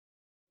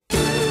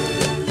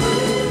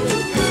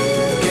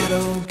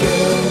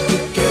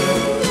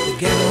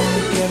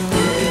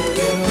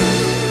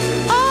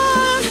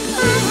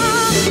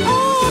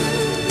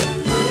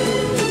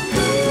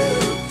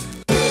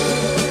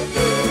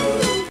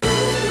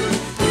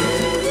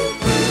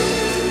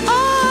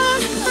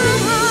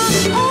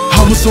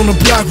was on the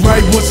block, right,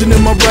 wasn't in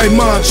my right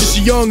mind.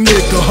 Just a young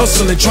nigga,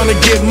 hustling, trying to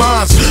get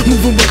mines.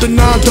 Moving with the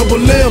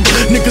 9-double-M.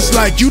 Niggas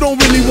like, you don't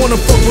really wanna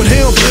fuck with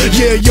him.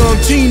 Yeah, young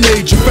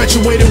teenager,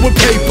 infatuated with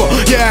paper.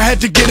 Yeah, I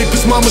had to get it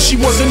cause mama, she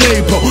wasn't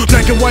able.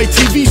 Black and white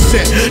TV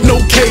set, no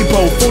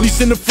cable.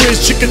 40s in the fridge,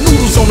 chicken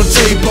noodles on the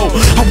table.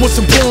 I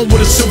wasn't born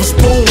with a silver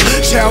spoon.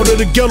 Child of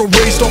the ghetto,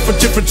 raised off a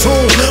different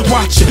tune.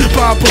 Watching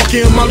Bob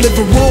Barker in my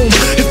living room.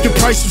 If your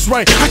price was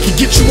right, I could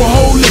get you a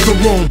whole living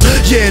room.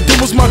 Yeah,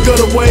 that was my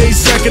gutter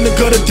ways. Back in the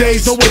gutter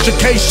days, no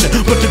education,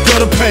 but the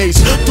gutter pays.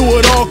 Through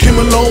it all, came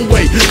a long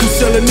way. Through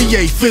selling the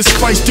A, fist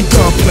fights to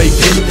gunplay.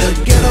 In the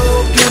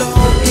ghetto, ghetto,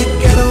 get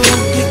ghetto,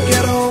 get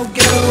ghetto,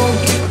 ghetto,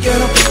 get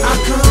ghetto. I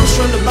come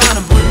from the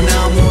bottom, but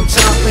now I'm on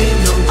top. Ain't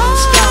no one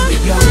stop me,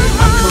 yo.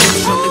 I come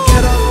from the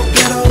ghetto,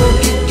 ghetto,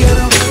 get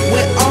ghetto.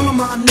 Where all of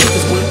my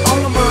niggas, where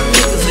all of my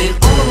niggas, and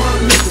all of my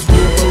niggas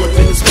will roll up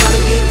in the spot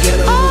and get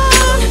ghetto.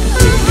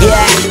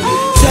 Yeah,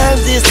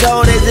 times is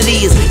hard as it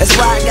is. That's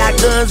why I got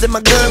guns and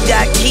my guns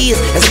got kids.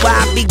 That's why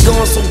I be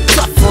going so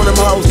tough on them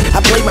hoes.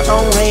 I play my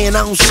own hand,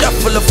 I don't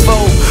shuffle a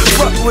foe.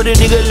 Fuck with a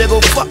nigga, let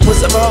go fuck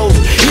with some hoes.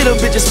 Hear them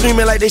bitches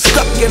screaming like they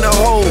stuck in a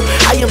hole.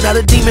 I am not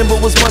a demon,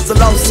 but was once a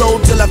lost soul.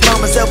 Till I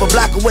found myself a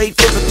block away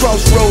from the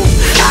crossroads.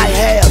 I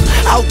have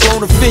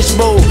outgrown a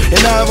fishbowl,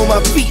 and now I'm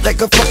on my feet like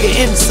a fucking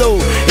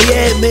insole.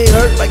 Yeah, it may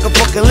hurt like a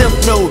fucking lymph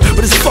node,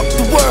 but it's fuck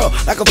the world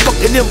like a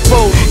fucking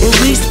info. And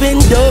we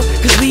spend dough,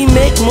 cause we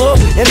make more.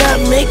 And I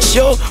make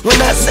sure when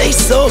I say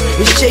so,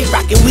 it's J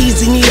Rock and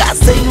Weezy, need I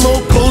say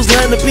more.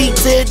 Clothesline the beat,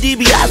 Ted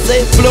DB, I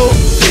say flow.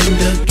 In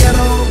the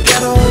ghetto,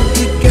 ghetto,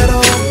 get ghetto,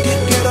 get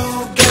ghetto,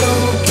 ghetto,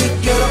 get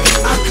ghetto.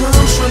 I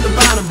come from the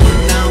bottom, but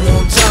now I'm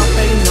on top.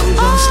 Ain't no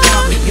one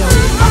stop me, yo.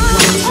 I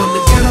come from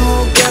the ghetto,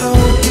 ghetto,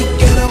 get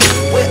ghetto.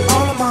 Where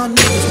all of my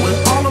niggas, where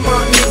all of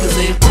my niggas,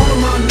 and all of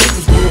my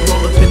niggas will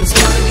roll up in the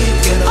spot and get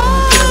ghetto,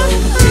 ghetto,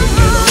 get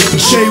ghetto.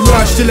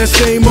 J-Rock still that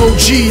same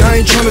OG.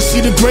 I ain't tryna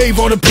see the grave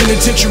or the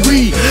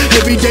penitentiary.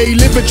 Everyday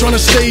living, tryna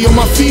stay on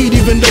my feet.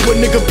 Even though a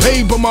nigga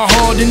paid, but my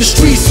heart in the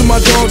streets. So my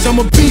dogs, I'm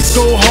a beast.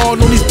 Go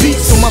hard on these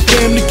beats so my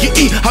family can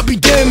eat. I'll be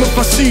damned if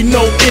I see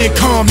no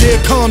income.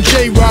 Here come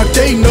J-Rock,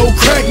 they know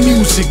crack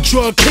music,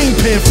 drug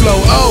kingpin flow.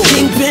 Oh,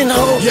 Kingpin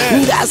ho, yeah.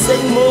 need I say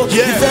more?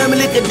 Yeah. Your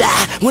family could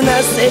die when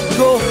I say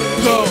go.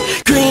 Go.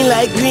 Green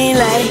light,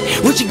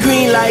 what you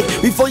green light?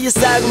 Before you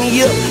side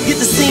me up, get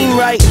the scene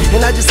right.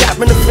 And I just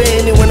happen to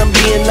fan it when I'm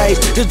being nice.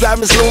 Just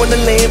driving slow in the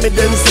lane, it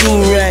doesn't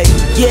seem right.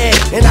 Yeah,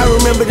 and I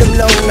remember them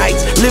long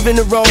nights, living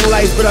the wrong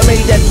life, but I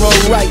made that wrong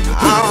right.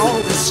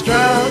 All the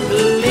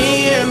struggle